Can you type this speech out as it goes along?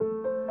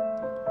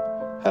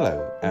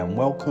Hello and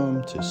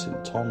welcome to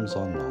St Thomas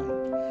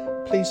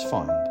Online. Please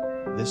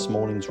find this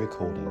morning's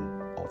recording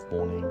of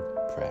morning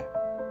prayer.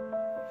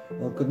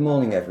 Well, good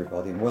morning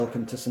everybody and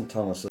welcome to St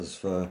Thomas's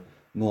for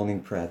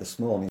morning prayer this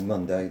morning,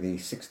 Monday the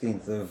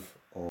 16th of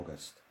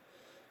August.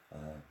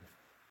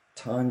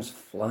 Time's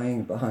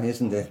flying by,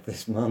 isn't it?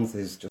 This month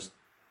is just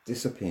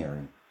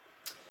disappearing.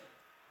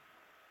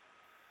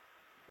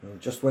 We'll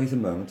just wait a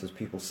moment as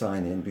people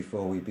sign in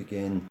before we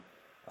begin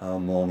our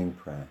morning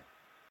prayer.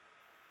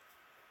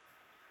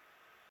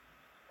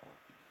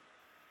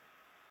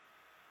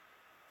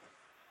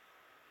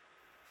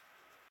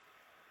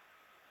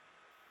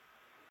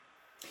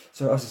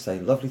 So as I say,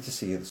 lovely to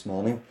see you this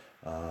morning.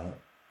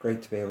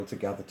 Great to be able to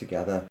gather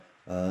together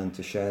and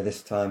to share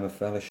this time of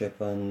fellowship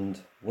and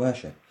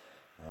worship.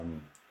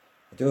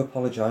 I do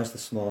apologise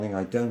this morning,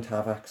 I don't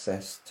have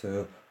access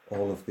to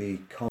all of the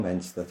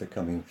comments that are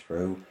coming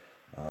through,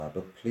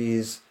 but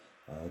please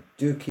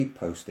do keep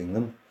posting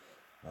them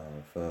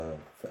for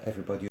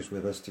everybody who's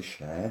with us to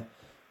share.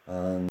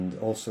 And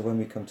also when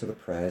we come to the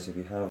prayers, if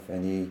you have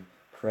any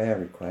prayer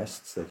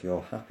requests that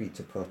you're happy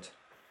to put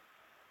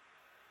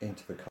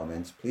into the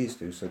comments, please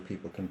do so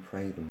people can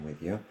pray them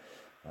with you.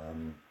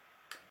 I'm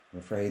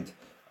afraid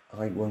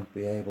I won't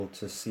be able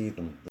to see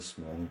them this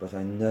morning, but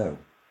I know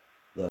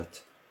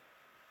that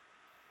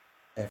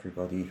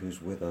everybody who's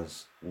with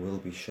us will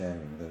be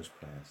sharing those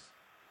prayers.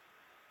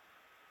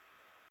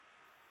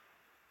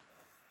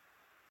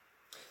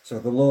 So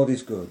the Lord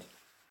is good,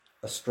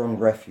 a strong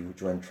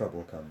refuge when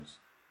trouble comes.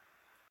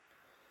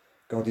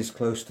 God is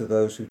close to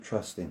those who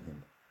trust in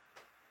him.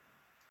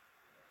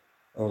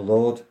 O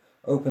Lord,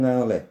 open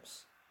our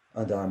lips,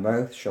 and our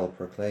mouth shall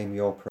proclaim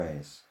your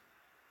praise.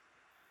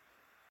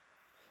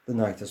 The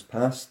night has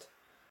passed,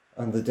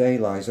 and the day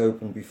lies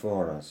open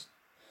before us,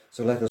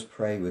 so let us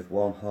pray with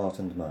one heart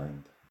and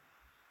mind.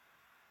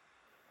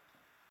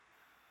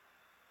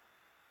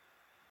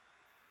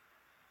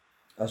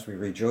 As we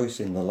rejoice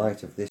in the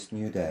light of this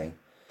new day,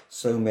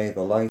 so may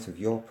the light of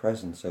your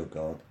presence, O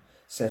God,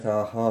 set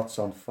our hearts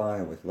on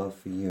fire with love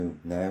for you,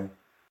 now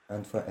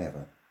and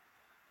forever.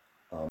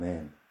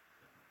 Amen.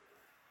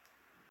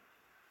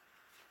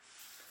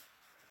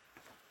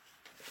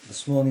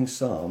 This morning's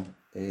psalm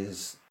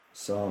is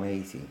Psalm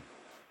 80,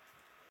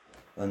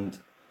 and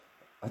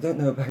I don't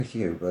know about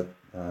you,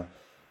 but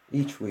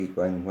each week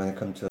when I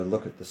come to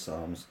look at the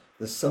psalms,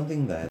 there's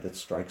something there that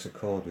strikes a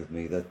chord with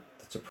me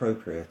that's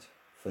appropriate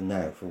for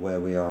now, for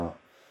where we are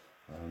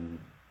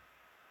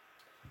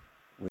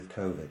with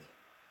COVID.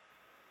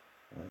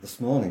 This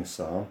morning's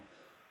psalm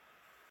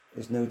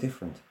is no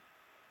different.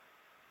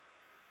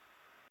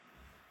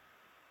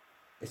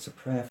 It's a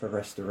prayer for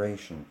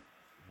restoration,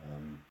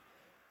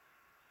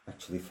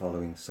 actually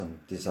following some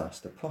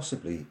disaster,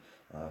 possibly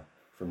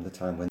from the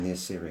time when the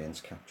Assyrians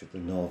captured the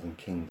northern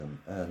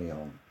kingdom early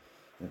on,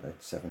 in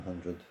about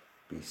 700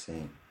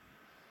 BC.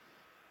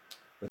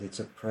 But it's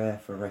a prayer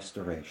for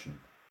restoration,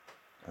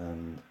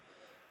 and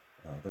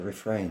the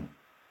refrain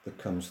that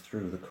comes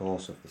through the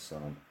course of the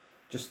psalm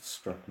just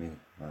struck me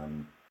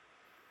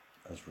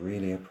as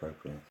really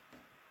appropriate.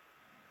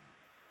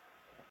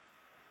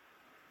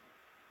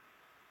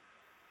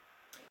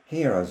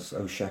 Hear us,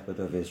 O Shepherd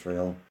of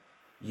Israel,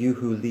 you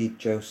who lead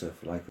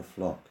Joseph like a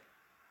flock.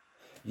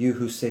 You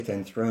who sit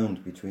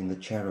enthroned between the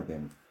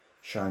cherubim,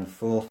 shine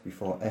forth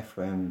before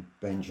Ephraim,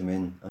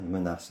 Benjamin, and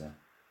Manasseh.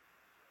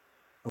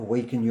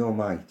 Awaken your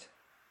might,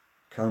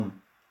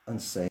 come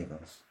and save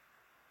us.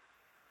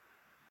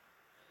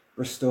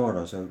 Restore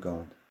us, O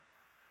God.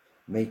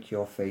 Make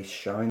your face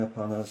shine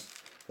upon us,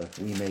 that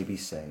we may be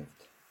saved.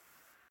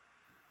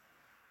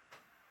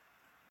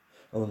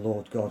 O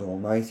Lord God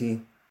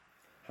Almighty,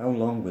 how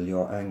long will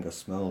your anger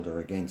smoulder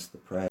against the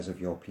prayers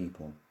of your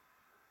people?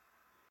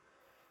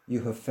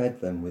 You have fed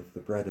them with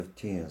the bread of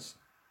tears.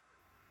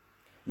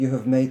 You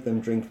have made them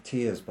drink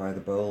tears by the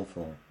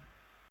bowlful.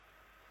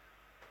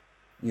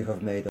 You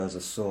have made us a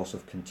source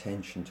of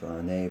contention to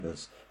our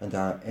neighbours, and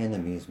our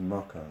enemies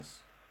mock us.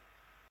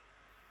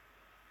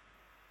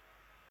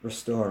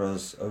 Restore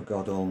us, O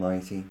God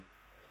Almighty.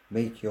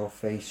 Make your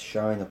face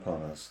shine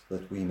upon us,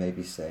 that we may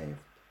be saved.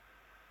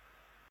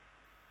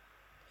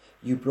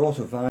 You brought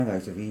a vine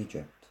out of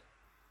Egypt.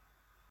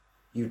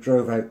 You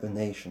drove out the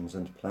nations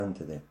and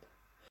planted it.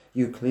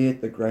 You cleared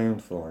the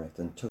ground for it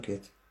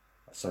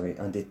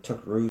and it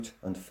took root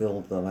and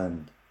filled the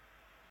land.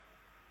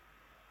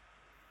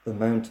 The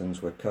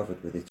mountains were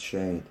covered with its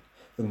shade,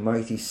 the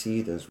mighty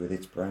cedars with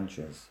its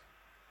branches.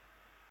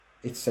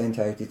 It sent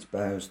out its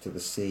boughs to the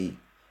sea,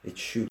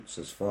 its shoots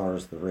as far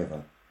as the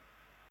river.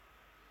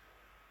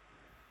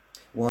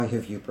 Why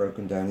have you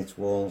broken down its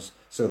walls,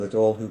 so that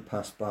all who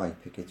pass by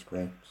pick its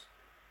grapes?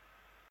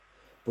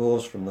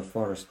 Boars from the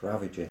forest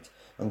ravage it,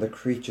 and the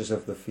creatures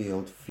of the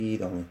field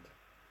feed on it.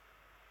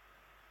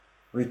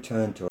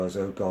 Return to us,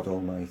 O God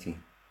Almighty.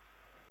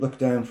 Look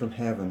down from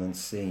heaven and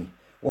see.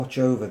 Watch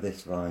over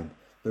this vine,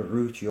 the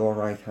root your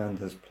right hand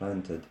has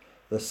planted,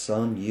 the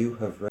son you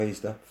have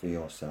raised up for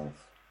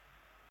yourself.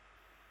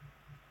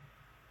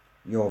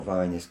 Your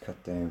vine is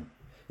cut down,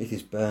 it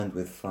is burned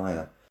with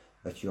fire.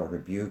 At your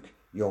rebuke,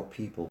 your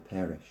people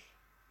perish.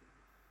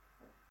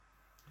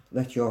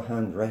 Let your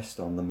hand rest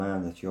on the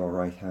man at your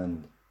right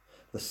hand,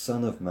 the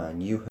Son of Man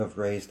you have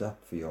raised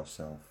up for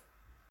yourself.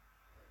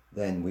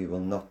 Then we will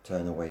not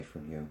turn away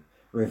from you.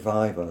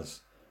 Revive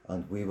us,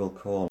 and we will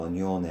call on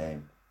your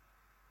name.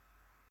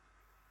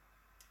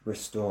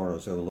 Restore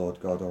us, O Lord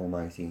God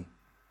Almighty.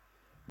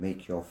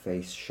 Make your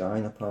face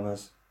shine upon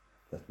us,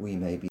 that we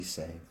may be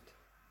saved.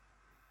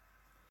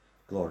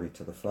 Glory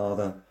to the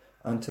Father,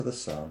 and to the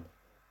Son,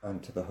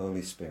 and to the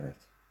Holy Spirit,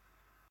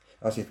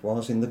 as it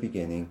was in the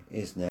beginning,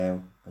 is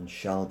now, and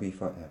shall be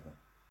forever.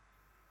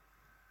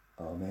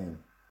 Amen.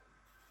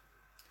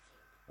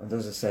 And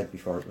as I said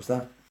before, it was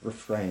that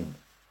refrain,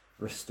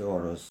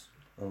 restore us,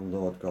 O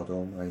Lord God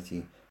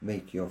Almighty,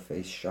 make your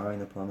face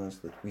shine upon us,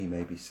 that we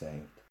may be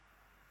saved.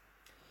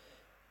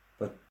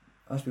 But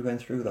as we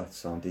went through that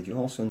song, did you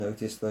also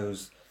notice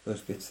those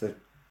bits that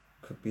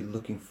could be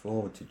looking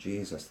forward to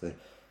Jesus, the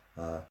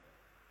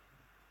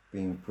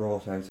being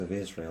brought out of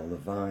Israel, the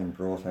vine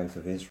brought out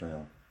of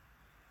Israel?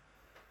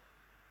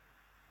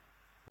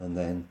 And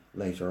then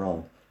later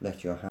on,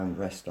 let your hand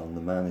rest on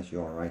the man at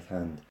your right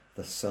hand,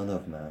 the Son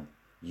of Man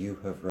you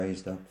have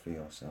raised up for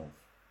yourself.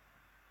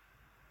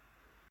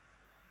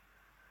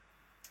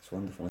 It's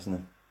wonderful, isn't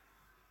it?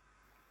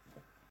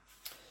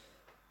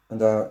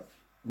 And our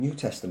New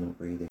Testament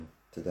reading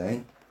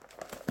today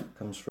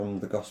comes from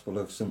the Gospel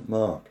of St.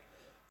 Mark,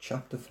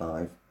 chapter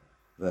 5,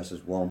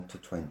 verses 1 to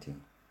 20.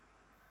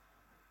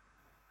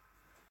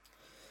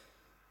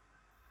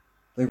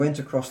 They went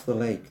across the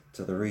lake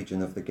to the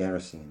region of the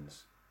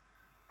Gerasenes.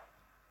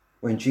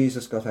 When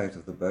Jesus got out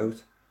of the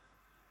boat,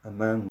 a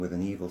man with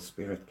an evil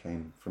spirit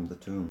came from the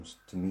tombs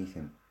to meet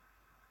him.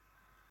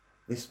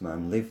 This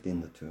man lived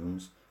in the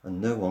tombs, and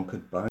no one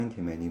could bind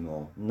him any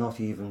more, not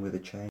even with a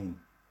chain.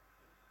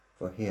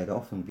 For he had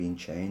often been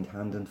chained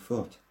hand and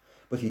foot,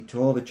 but he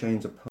tore the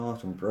chains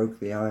apart and broke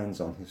the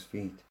irons on his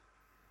feet.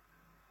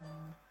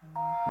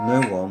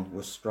 No one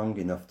was strong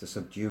enough to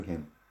subdue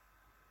him.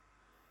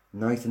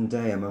 Night and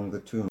day among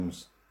the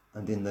tombs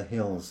and in the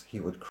hills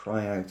he would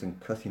cry out and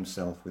cut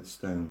himself with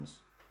stones.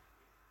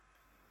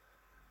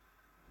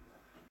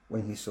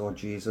 When he saw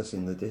Jesus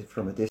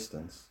from a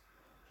distance,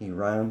 he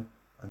ran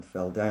and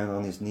fell down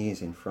on his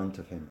knees in front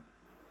of him.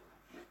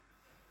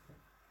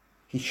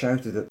 He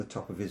shouted at the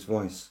top of his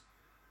voice,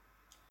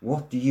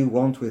 "What do you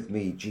want with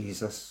me,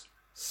 Jesus,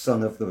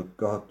 Son of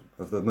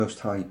the Most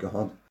High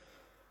God?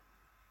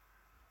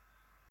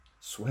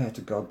 Swear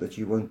to God that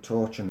you won't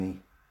torture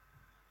me."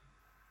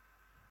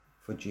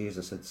 For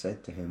Jesus had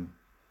said to him,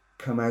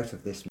 "Come out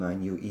of this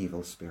man, you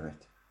evil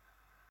spirit."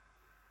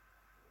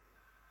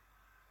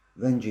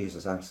 Then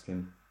Jesus asked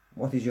him,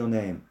 "What is your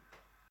name?"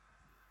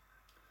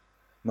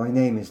 "My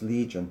name is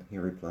Legion," he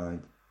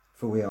replied,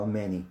 "for we are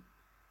many."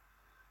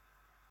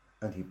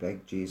 And he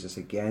begged Jesus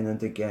again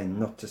and again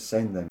not to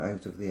send them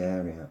out of the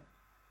area.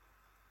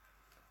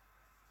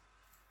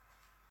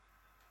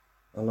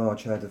 A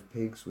large herd of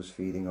pigs was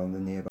feeding on the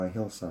nearby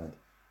hillside.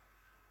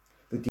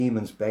 The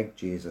demons begged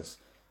Jesus,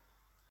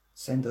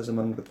 "Send us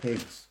among the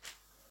pigs.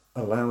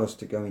 Allow us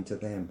to go into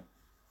them."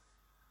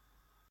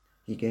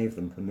 He gave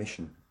them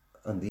permission,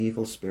 and the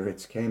evil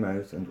spirits came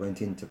out and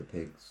went into the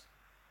pigs.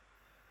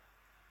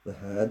 The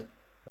herd,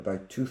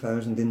 about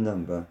 2,000 in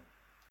number,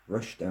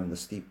 rushed down the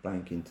steep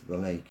bank into the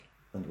lake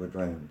and were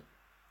drowned.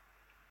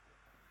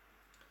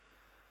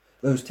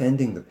 Those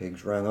tending the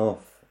pigs ran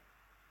off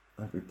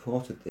and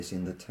reported this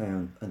in the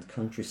town and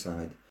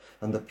countryside,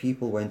 and the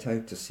people went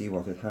out to see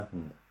what had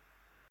happened.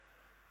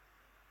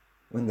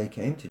 When they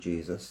came to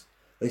Jesus,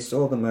 they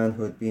saw the man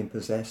who had been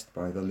possessed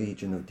by the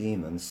legion of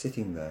demons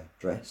sitting there,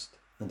 dressed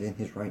and in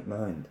his right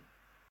mind,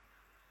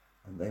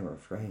 and they were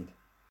afraid.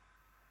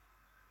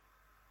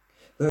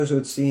 Those who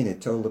had seen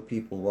it told the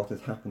people what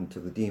had happened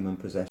to the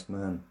demon-possessed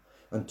man,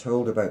 and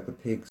told about the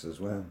pigs as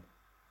well.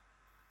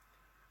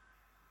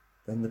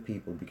 Then the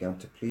people began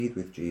to plead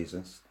with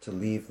Jesus to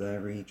leave their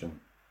region.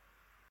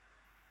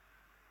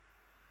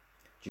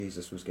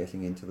 Jesus was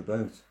getting into the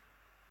boat,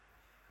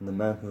 and the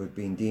man who had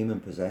been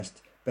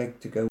demon-possessed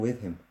begged to go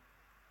with him.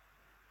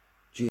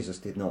 Jesus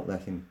did not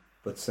let him,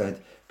 but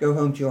said, "Go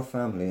home to your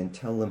family and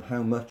tell them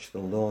how much the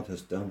Lord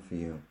has done for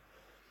you,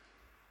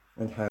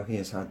 and how he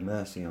has had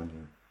mercy on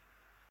you."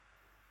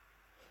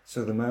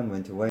 So the man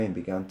went away and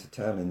began to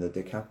tell in the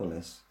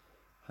Decapolis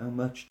how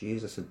much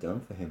Jesus had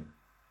done for him,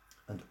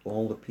 and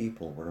all the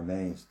people were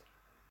amazed.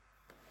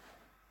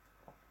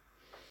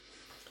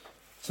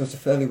 So it's a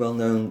fairly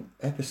well-known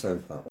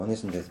episode, that one,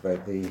 isn't it,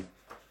 about the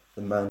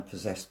man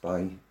possessed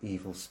by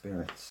evil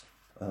spirits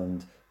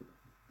and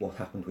what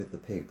happened with the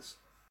pigs.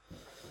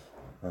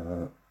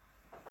 And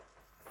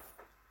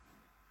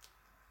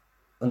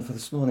for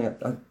this morning,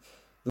 there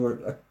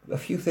were a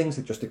few things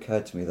that just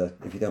occurred to me that,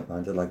 if you don't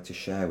mind, I'd like to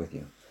share with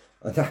you.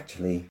 And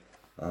actually,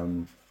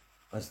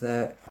 as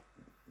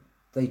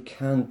they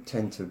can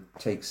tend to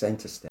take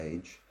centre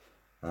stage,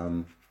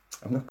 I'm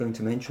not going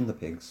to mention the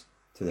pigs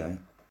today,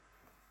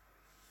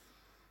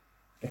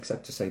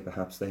 except to say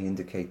perhaps they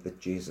indicate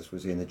that Jesus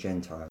was in a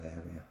Gentile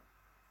area.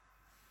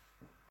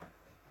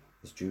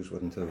 As Jews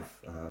wouldn't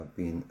have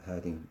been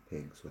herding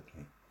pigs, would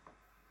they?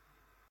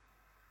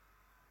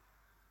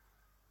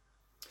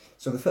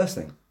 So the first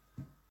thing,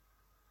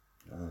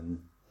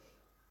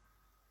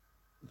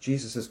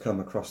 Jesus has come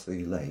across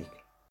the lake.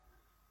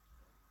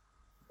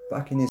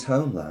 Back in his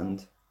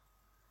homeland,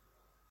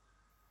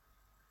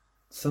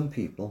 some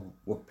people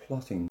were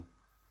plotting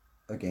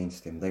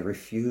against him. They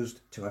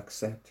refused to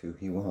accept who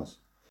he was.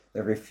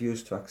 They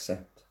refused to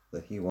accept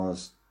that he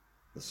was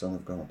the Son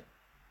of God,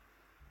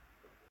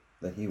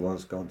 that he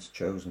was God's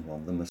chosen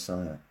one, the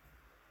Messiah.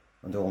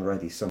 And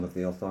already some of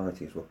the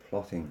authorities were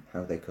plotting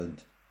how they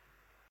could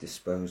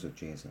dispose of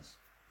Jesus.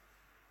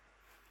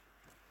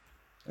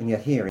 And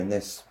yet here in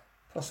this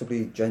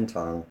possibly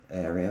Gentile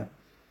area,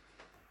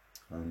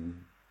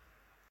 an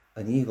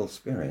evil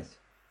spirit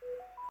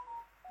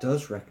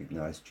does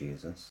recognize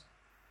Jesus,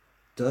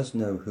 does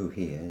know who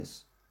he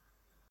is,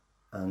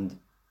 and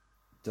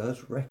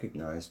does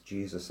recognize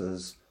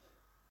Jesus'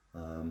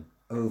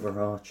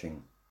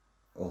 overarching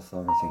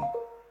authority.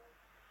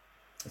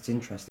 It's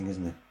interesting,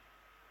 isn't it?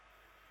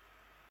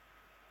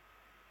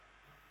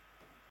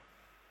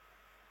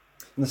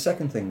 And the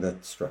second thing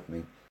that struck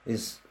me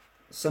is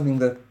something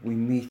that we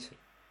meet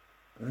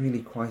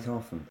really quite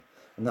often,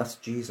 and that's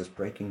Jesus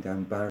breaking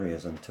down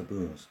barriers and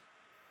taboos.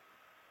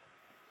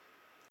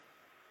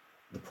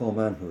 The poor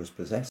man who was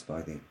possessed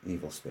by the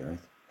evil spirit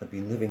had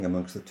been living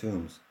amongst the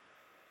tombs,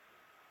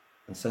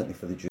 and certainly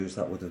for the Jews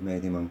that would have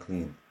made him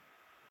unclean.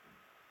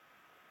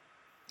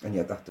 And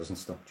yet that doesn't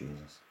stop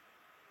Jesus.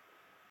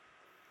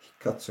 He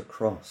cuts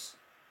across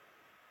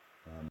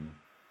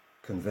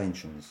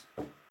conventions.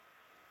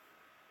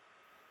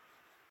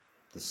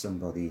 There's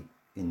somebody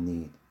in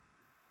need.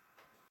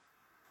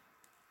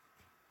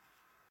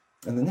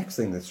 And the next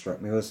thing that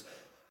struck me was,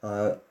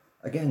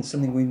 again,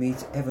 something we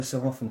meet ever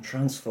so often,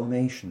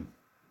 transformation.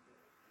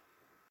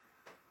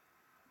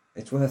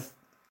 It's worth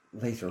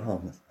later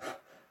on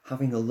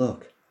having a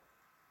look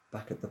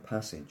back at the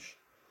passage.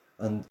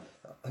 And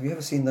have you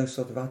ever seen those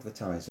sort of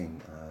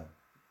advertising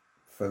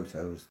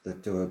photos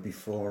that do a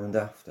before and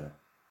after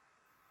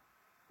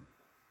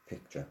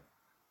picture?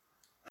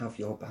 Have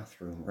your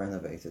bathroom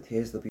renovated.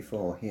 Here's the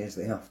before, here's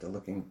the after,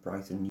 looking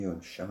bright and new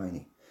and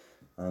shiny.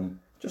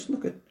 Just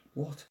look at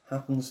what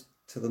happens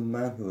to the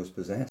man who was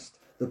possessed.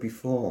 The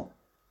before,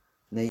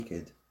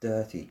 naked,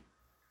 dirty,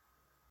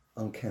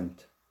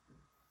 unkempt.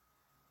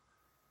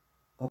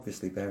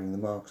 Obviously bearing the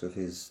marks of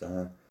his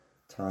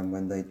time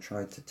when they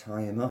tried to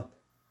tie him up.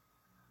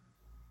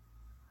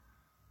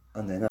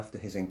 And then after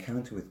his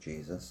encounter with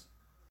Jesus,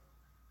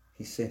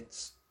 he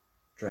sits,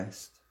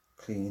 dressed,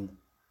 clean,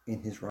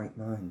 in his right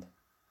mind.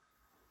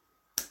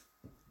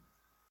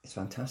 It's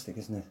fantastic,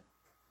 isn't it?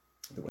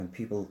 That when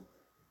people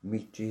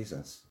meet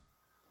Jesus,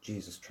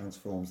 Jesus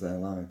transforms their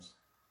lives.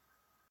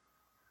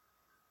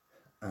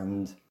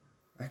 And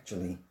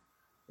actually,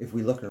 if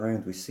we look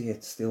around, we see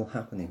it still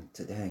happening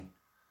today.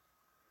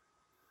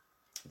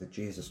 That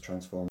Jesus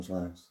transforms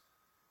lives.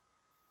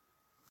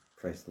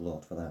 Praise the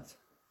Lord for that.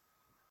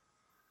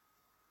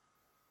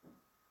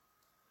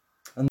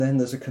 And then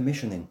there's a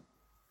commissioning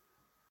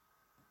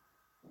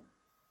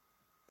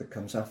that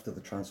comes after the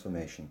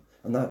transformation.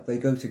 And that they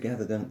go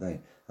together, don't they?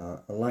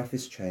 A life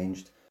is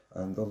changed,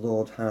 and the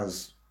Lord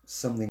has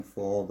something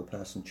for the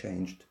person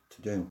changed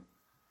to do.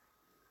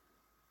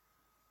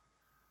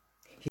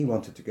 He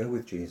wanted to go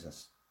with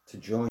Jesus, to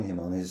join him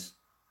on his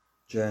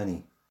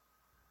journey.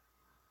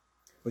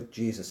 But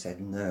Jesus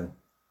said no.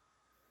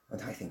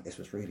 And I think this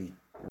was really,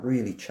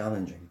 really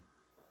challenging.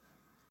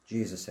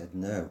 Jesus said,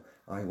 no,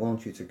 I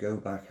want you to go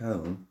back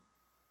home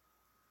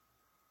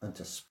and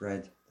to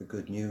spread the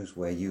good news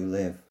where you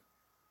live.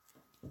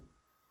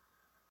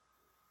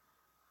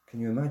 Can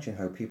you imagine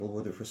how people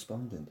would have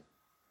responded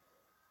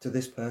to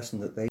this person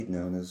that they'd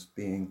known as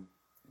being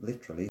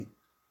literally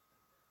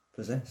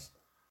possessed,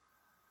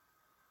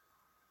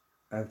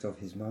 out of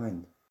his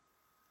mind?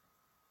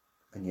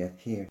 And yet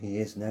here he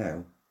is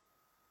now,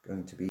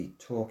 going to be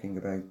talking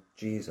about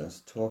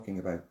Jesus, talking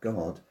about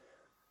God,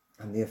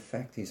 and the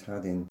effect he's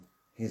had in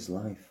his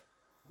life.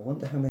 I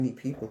wonder how many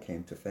people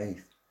came to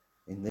faith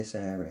in this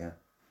area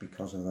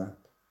because of that.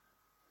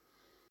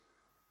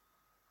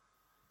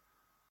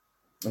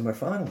 And my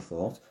final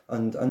thought,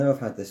 and I know I've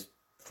had this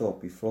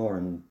thought before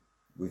and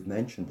we've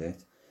mentioned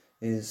it,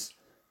 is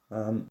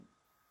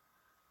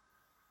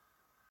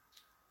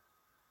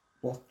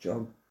what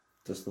job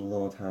does the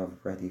Lord have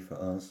ready for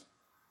us?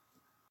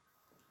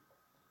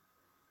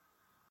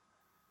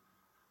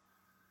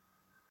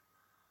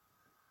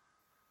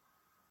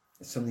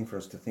 It's something for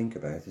us to think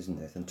about,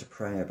 isn't it? And to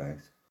pray about,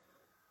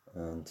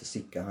 and to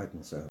seek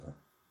guidance over.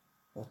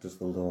 What does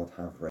the Lord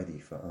have ready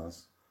for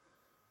us?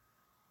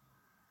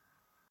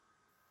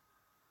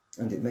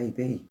 And it may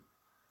be,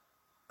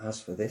 as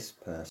for this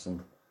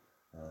person,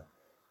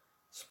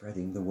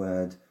 spreading the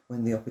word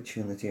when the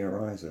opportunity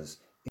arises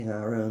in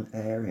our own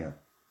area.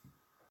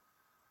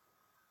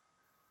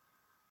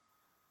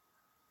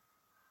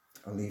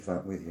 I'll leave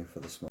that with you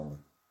for this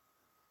moment.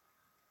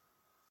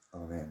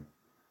 Amen.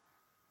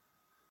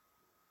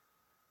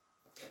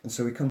 And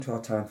so we come to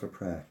our time for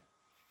prayer.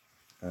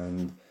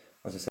 And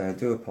as I say, I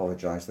do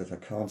apologise that I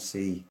can't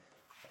see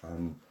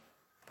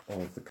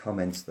all of the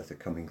comments that are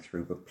coming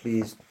through, but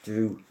please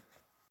do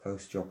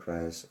post your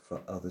prayers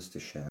for others to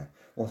share.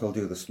 What I'll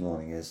do this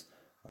morning is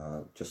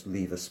just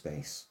leave a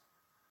space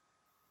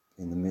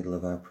in the middle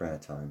of our prayer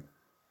time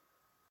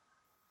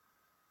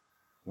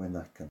when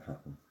that can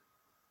happen.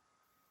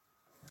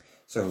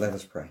 So let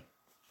us pray.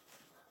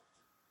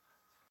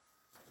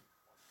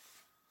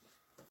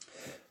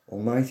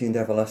 Almighty and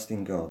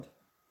everlasting God,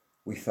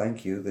 we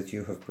thank you that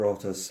you have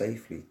brought us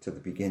safely to the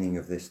beginning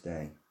of this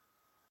day.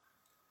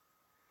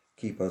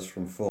 Keep us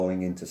from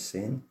falling into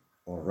sin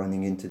or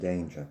running into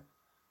danger.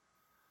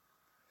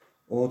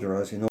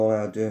 Order us in all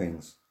our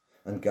doings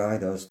and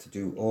guide us to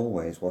do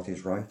always what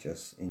is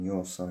righteous in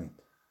your sight.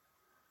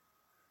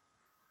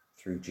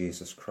 Through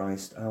Jesus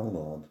Christ our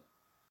Lord.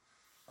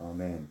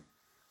 Amen.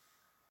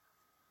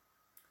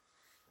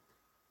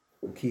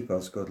 And keep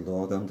us, good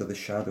Lord, under the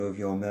shadow of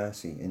your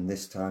mercy in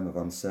this time of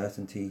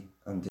uncertainty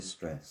and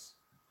distress.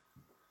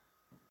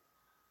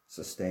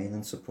 Sustain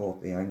and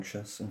support the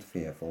anxious and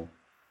fearful,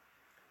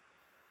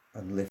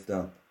 and lift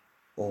up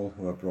all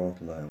who are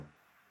brought low.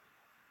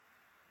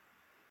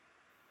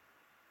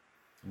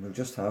 And we'll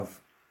just have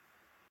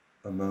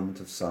a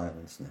moment of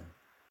silence now.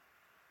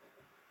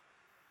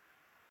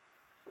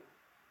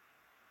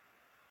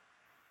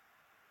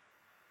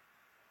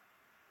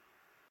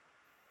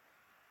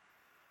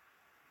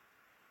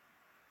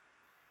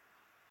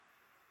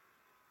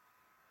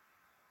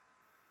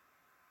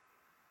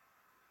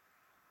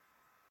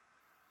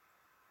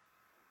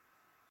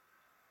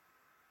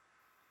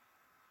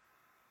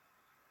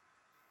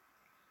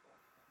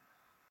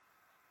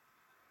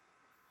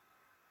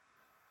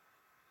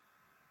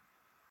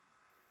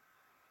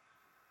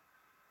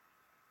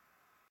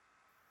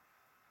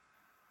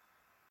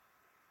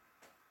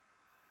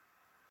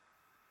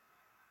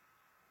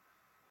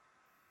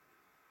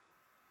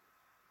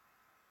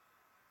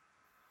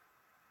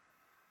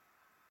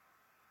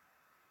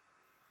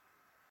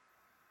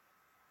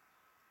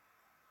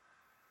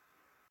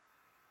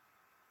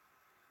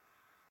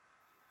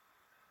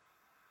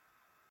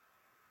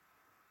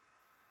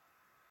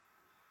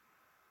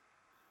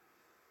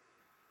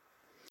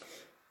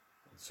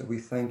 So we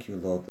thank you,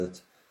 Lord, that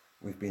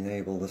we've been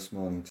able this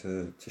morning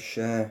to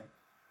share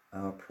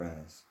our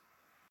prayers,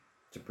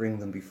 to bring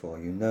them before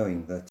you,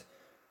 knowing that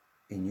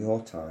in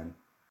your time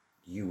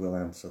you will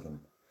answer them.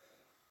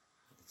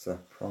 It's a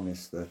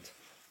promise that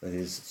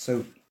is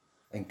so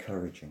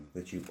encouraging,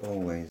 that you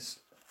always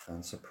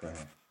answer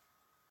prayer.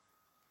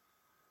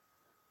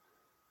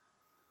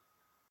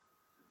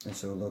 And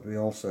so, Lord, we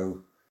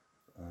also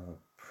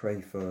pray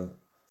for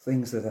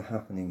things that are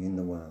happening in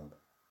the world.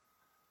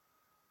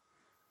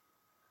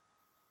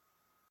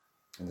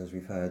 And as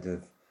we've heard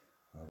of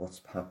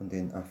what's happened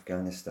in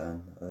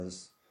Afghanistan,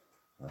 as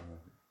a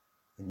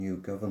new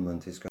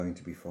government is going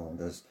to be formed,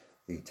 as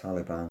the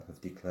Taliban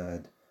have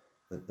declared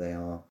that they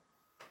are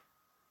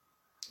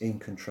in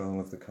control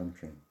of the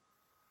country.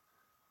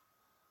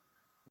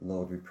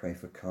 Lord, we pray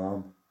for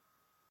calm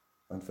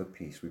and for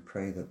peace. We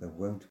pray that there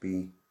won't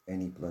be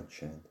any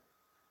bloodshed.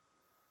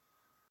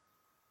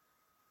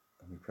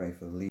 And we pray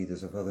for the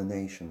leaders of other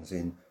nations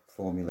in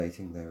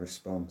formulating their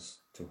response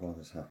to what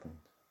has happened.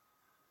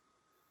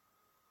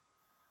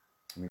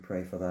 And we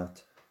pray for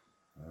that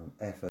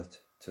effort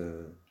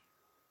to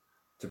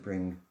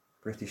bring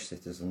British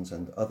citizens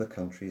and other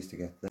countries to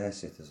get their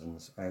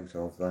citizens out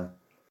of that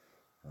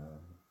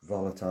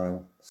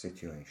volatile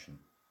situation.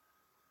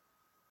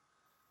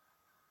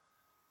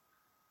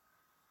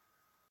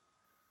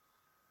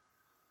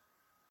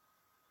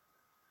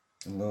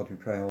 And Lord, we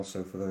pray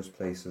also for those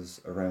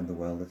places around the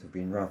world that have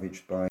been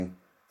ravaged by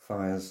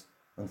fires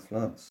and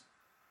floods.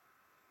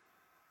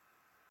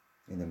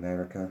 In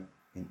America,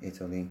 in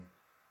Italy,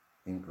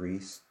 in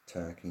Greece,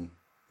 Turkey,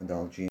 and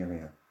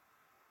Algeria.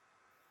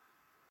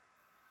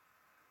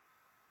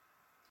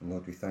 And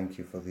Lord, we thank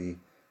you for the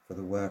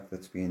work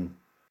that's been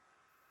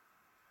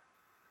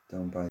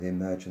done by the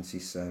emergency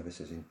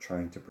services in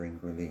trying to bring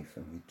relief.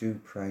 And we do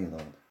pray,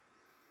 Lord,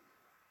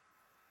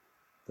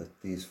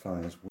 that these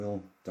fires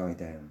will die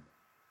down.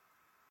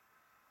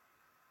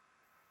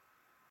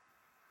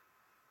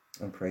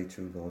 And pray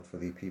too, Lord, for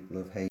the people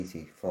of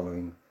Haiti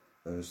following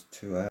those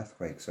 2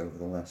 earthquakes over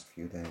the last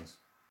few days.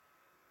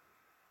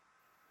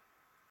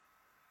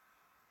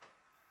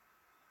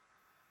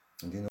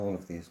 And in all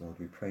of these, Lord,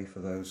 we pray for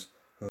those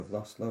who have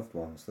lost loved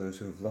ones, those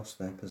who have lost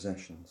their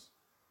possessions,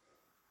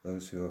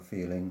 those who are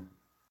feeling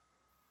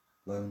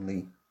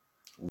lonely,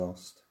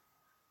 lost,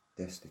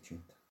 destitute.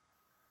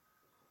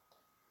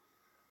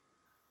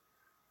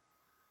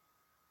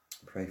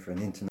 Pray for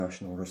an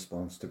international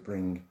response to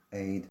bring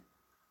aid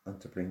and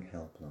to bring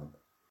help, Lord.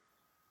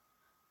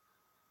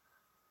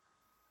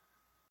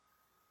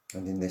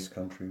 And in this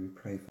country, we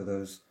pray for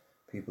those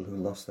people who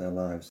lost their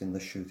lives in the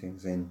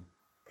shootings in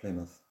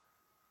Plymouth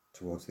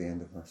towards the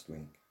end of last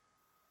week.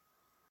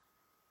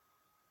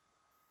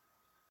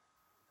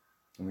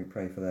 And we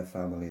pray for their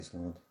families,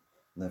 Lord,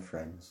 and their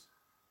friends.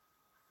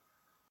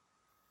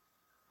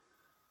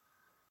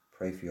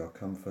 Pray for your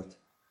comfort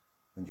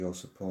and your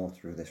support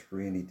through this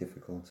really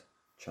difficult,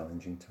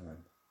 challenging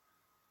time.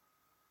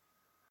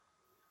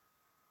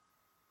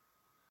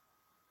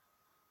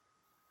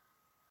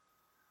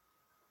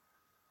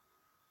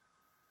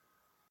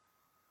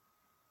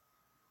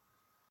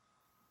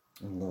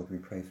 And Lord, we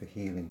pray for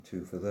healing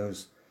too, for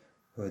those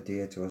who are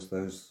dear to us,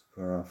 those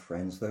who are our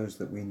friends, those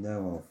that we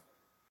know of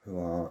who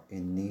are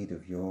in need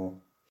of your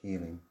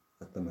healing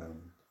at the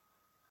moment.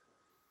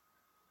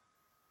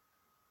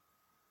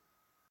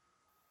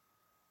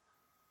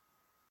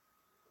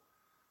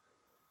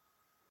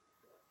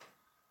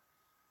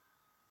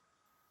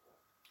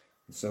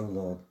 And so,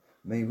 Lord,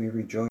 may we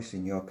rejoice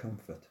in your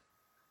comfort,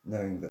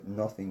 knowing that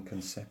nothing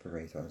can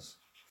separate us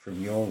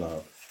from your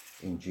love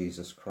in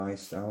Jesus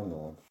Christ our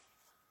Lord.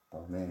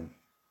 Amen.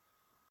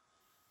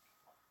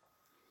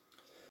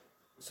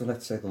 So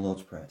let's say the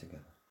Lord's Prayer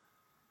together.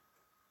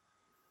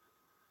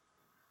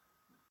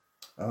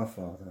 Our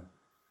Father,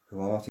 who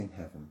art in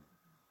heaven,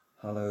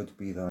 hallowed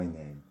be thy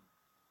name.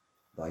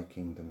 Thy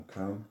kingdom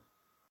come,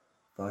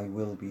 thy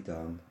will be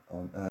done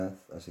on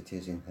earth as it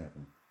is in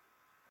heaven.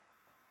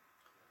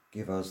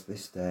 Give us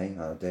this day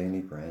our daily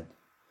bread,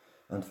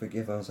 and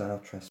forgive us our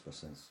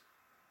trespasses,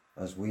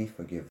 as we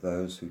forgive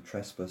those who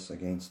trespass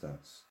against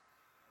us.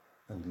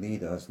 And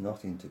lead us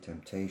not into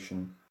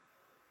temptation,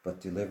 but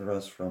deliver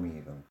us from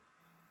evil.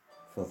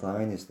 For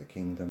thine is the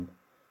kingdom,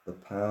 the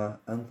power,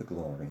 and the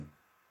glory,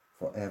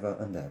 for ever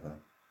and ever.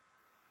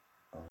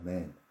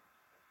 Amen.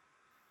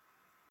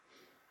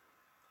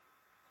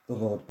 The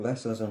Lord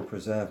bless us and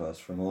preserve us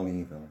from all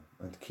evil,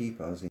 and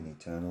keep us in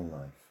eternal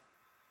life.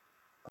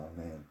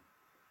 Amen.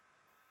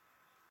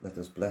 Let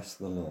us bless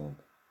the Lord.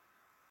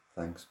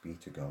 Thanks be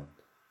to God.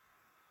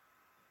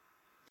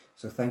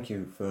 So thank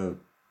you for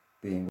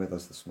being with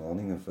us this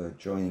morning and for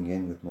joining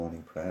in with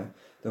morning prayer.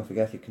 Don't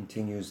forget it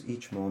continues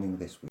each morning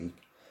this week.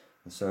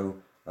 And so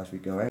as we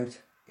go out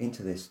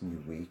into this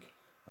new week,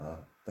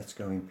 let's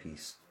go in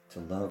peace to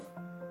love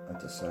and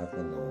to serve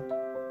the Lord.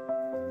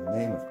 In the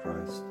name of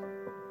Christ.